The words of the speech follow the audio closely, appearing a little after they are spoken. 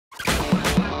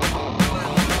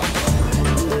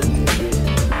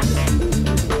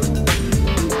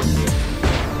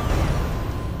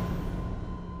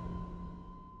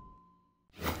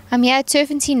I'm here at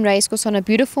Turfentine Racecourse on a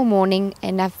beautiful morning,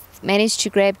 and I've managed to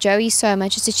grab Joey Soma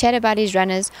just to chat about his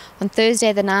runners on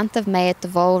Thursday the 9th of May at the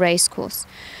Vaal Racecourse.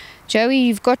 Joey,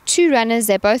 you've got two runners,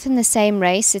 they're both in the same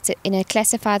race. It's in a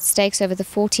classified stakes over the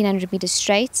 1400 metre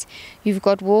straight. You've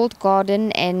got Walled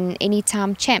Garden and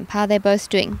Anytime Champ. How are they both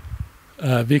doing?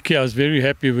 Vicky, I was very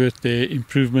happy with the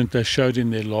improvement they showed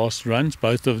in their last runs,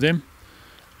 both of them.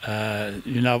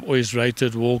 I've always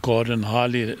rated Walled Garden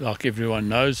highly, like everyone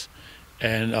knows,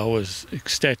 and I was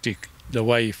ecstatic the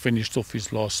way he finished off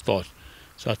his last start.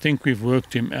 So I think we've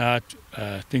worked him out.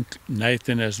 I think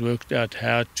Nathan has worked out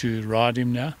how to ride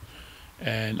him now,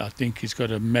 and I think he's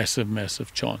got a massive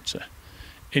chance.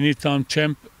 Anytime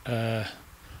Champ, I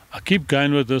keep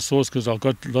going with this horse because I've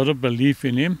got a lot of belief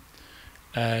in him.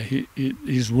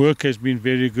 His work has been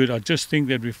very good. I just think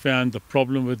that we found the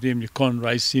problem with him, you can't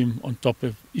race him on top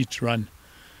of each run.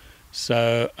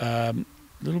 So a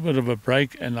little bit of a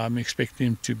break, and I'm expecting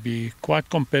him to be quite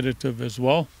competitive as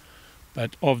well.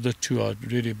 But of the two, I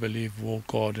really believe Walled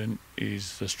Garden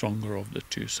is the stronger of the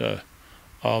two. So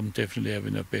I'm definitely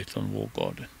having a bet on Walled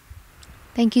Garden.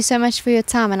 Thank you so much for your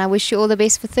time, and I wish you all the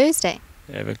best for Thursday.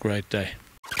 Have a great day.